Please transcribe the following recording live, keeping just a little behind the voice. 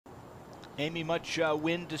Amy, much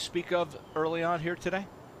wind to speak of early on here today?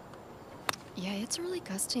 Yeah, it's really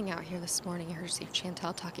gusting out here this morning. I heard Steve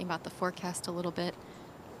Chantel talking about the forecast a little bit.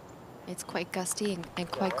 It's quite gusty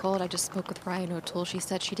and quite cold. I just spoke with Ryann O'Toole. She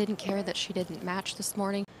said she didn't care that she didn't match this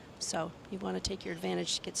morning. So you want to take your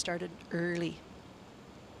advantage to get started early.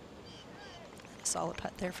 Solid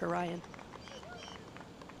putt there for Ryann.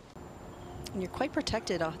 And you're quite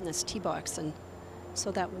protected on this tee box, and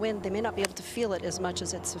so that wind, they may not be able to feel it as much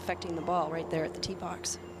as it's affecting the ball right there at the tee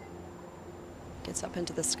box. Gets up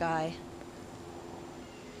into the sky.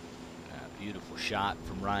 Beautiful shot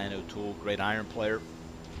from Ryann O'Toole, great iron player.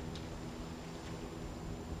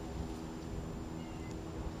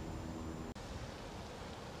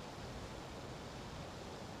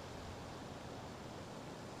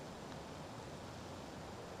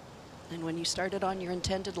 And when you start it on your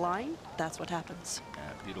intended line, that's what happens.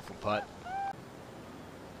 Beautiful putt.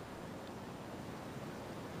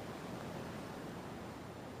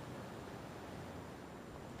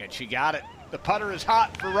 And she got it. The putter is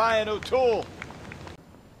hot for Ryann O'Toole.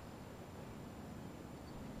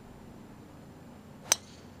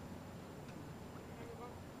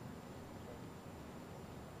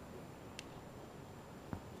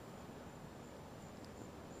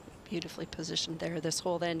 Beautifully positioned there. This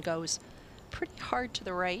hole then goes pretty hard to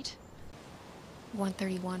the right.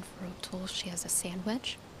 131 for O'Toole. She has a sand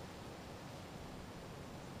wedge.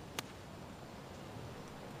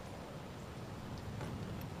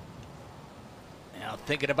 Now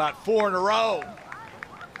thinking about 4 in a row.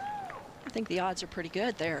 I think the odds are pretty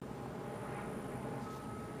good there.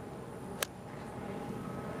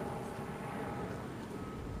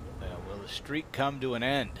 Well, will the streak come to an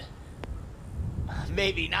end?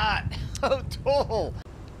 Maybe not. O'Toole.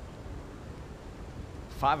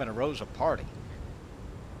 5 in a row's a party.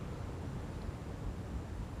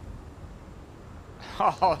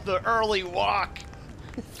 Oh, the early walk.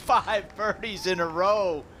 5 birdies in a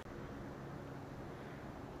row.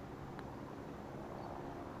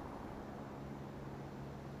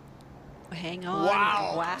 Hang on.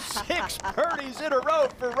 Wow. 6 birdies in a row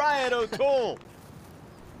for Ryann O'Toole.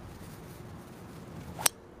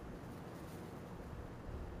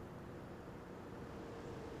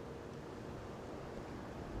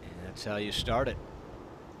 And that's how you start it.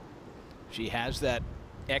 She has that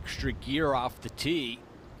extra gear off the tee.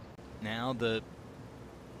 Now the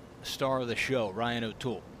star of the show, Ryann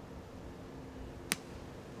O'Toole.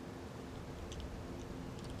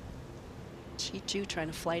 Chichu trying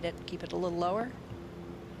to flight it, keep it a little lower.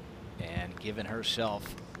 And giving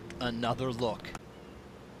herself another look.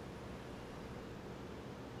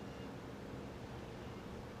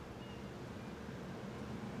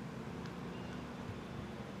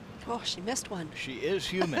 Oh, she missed one. She is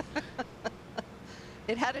human.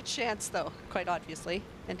 It had a chance, though, quite obviously.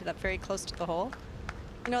 Ended up very close to the hole.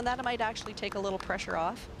 You know, that might actually take a little pressure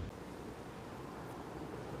off.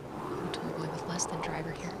 O'Toole going with less than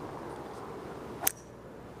driver here.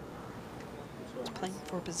 It's playing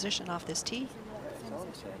for position off this tee. Same as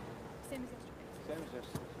yesterday. Same as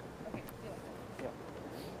yesterday. Okay, yeah.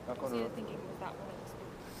 I was thinking it was that one.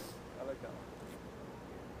 I like that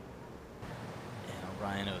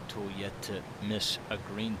one. Now Ryann O'Toole yet to miss a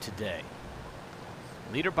green today.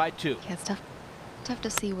 Leader by 2. Yeah, it's tough to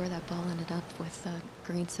see where that ball ended up with the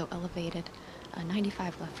green so elevated.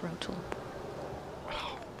 95 left for O'Toole.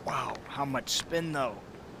 Oh, wow, how much spin though.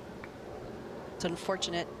 It's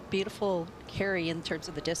unfortunate. Beautiful carry in terms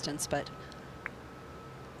of the distance, but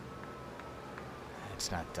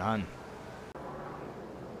It's not done.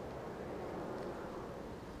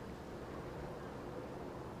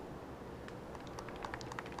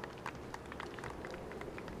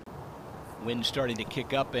 Wind starting to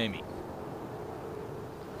kick up, Amy.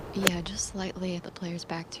 Yeah, just slightly at the player's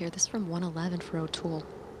back tier. This from 111 for O'Toole.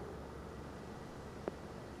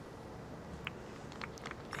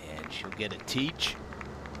 And she'll get a teach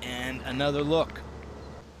and another look.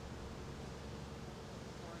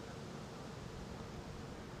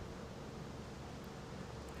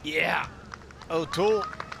 Yeah, O'Toole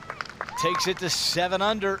takes it to 7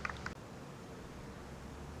 under. And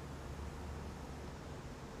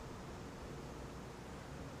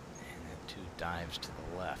then 2 dives to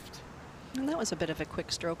the left. and that was a bit of a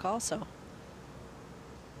quick stroke also.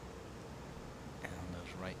 And on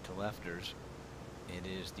those right to lefters, it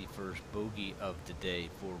is the first bogey of the day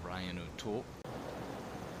for Ryann O'Toole.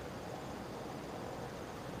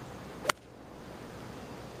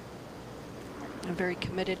 A very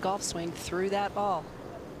committed golf swing through that ball.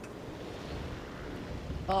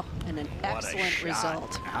 Oh, and an excellent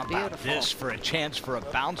result. How Beautiful. about this for a chance for a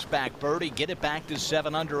bounce back birdie? Get it back to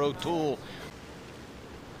 7 under. O'Toole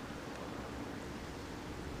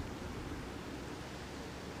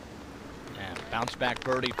Bounce back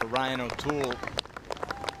birdie for Ryann O'Toole.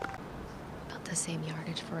 About the same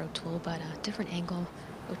yardage for O'Toole, but a different angle.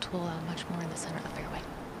 O'Toole much more in the center of the fairway.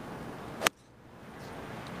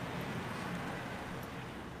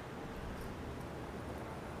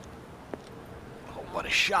 Oh, what a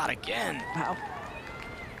shot again. Wow.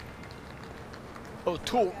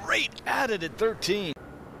 O'Toole right at it at 13.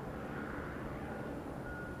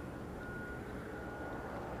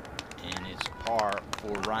 And it's par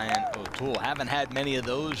for Ryann O'Toole. Haven't had many of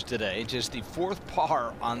those today. Just the 4th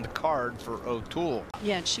par on the card for O'Toole.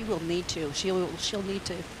 Yeah, and she will need to. She'll need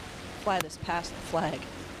to fly this past the flag.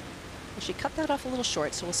 Well, she cut that off a little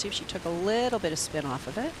short, so we'll see if she took a little bit of spin off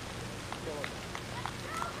of it.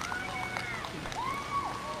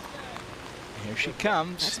 Here she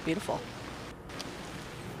comes. That's beautiful.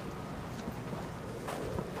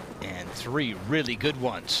 And 3 really good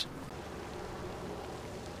ones.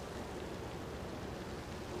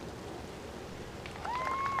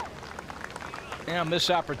 Now,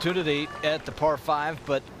 missed opportunity at the par 5,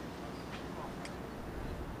 but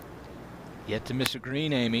yet to miss a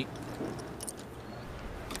green, Amy.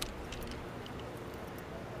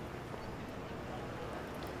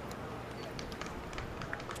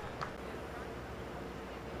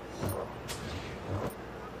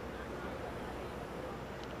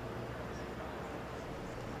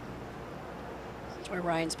 Where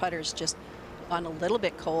Ryan's putter is just on a little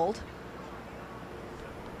bit cold.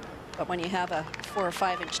 But when you have a 4 or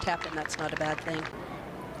 5 inch tap in, that's not a bad thing.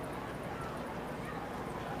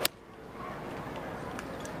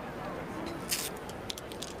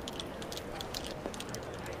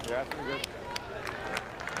 Yeah, pretty good.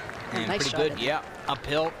 And nice pretty shot good, in. yeah,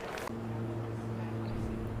 uphill.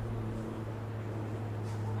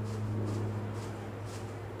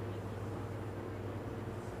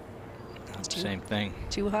 Same thing.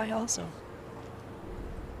 Too high also.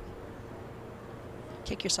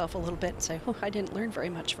 Kick yourself a little bit and say, oh, I didn't learn very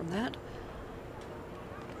much from that.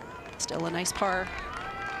 Still a nice par.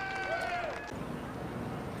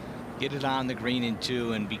 Get it on the green in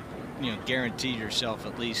 2 and be, guarantee yourself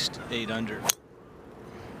at least 8 under.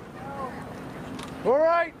 All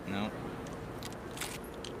right. No.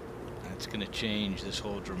 That's going to change this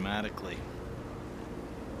hole dramatically.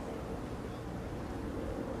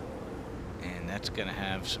 And that's going to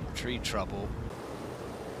have some tree trouble.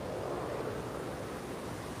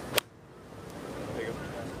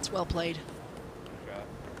 It's well played.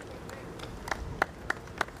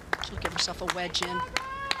 She'll give herself a wedge in.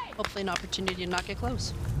 Hopefully an opportunity to knock it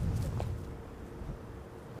close.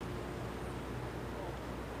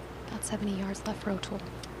 About 70 yards left for O'Toole.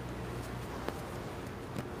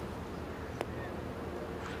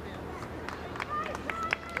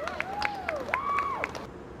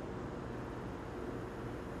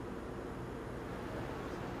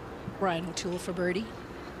 Ryann O'Toole for birdie.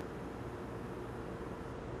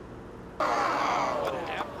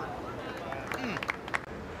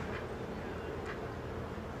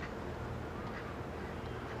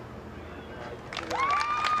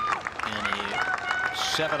 And a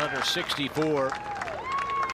 7 under 64.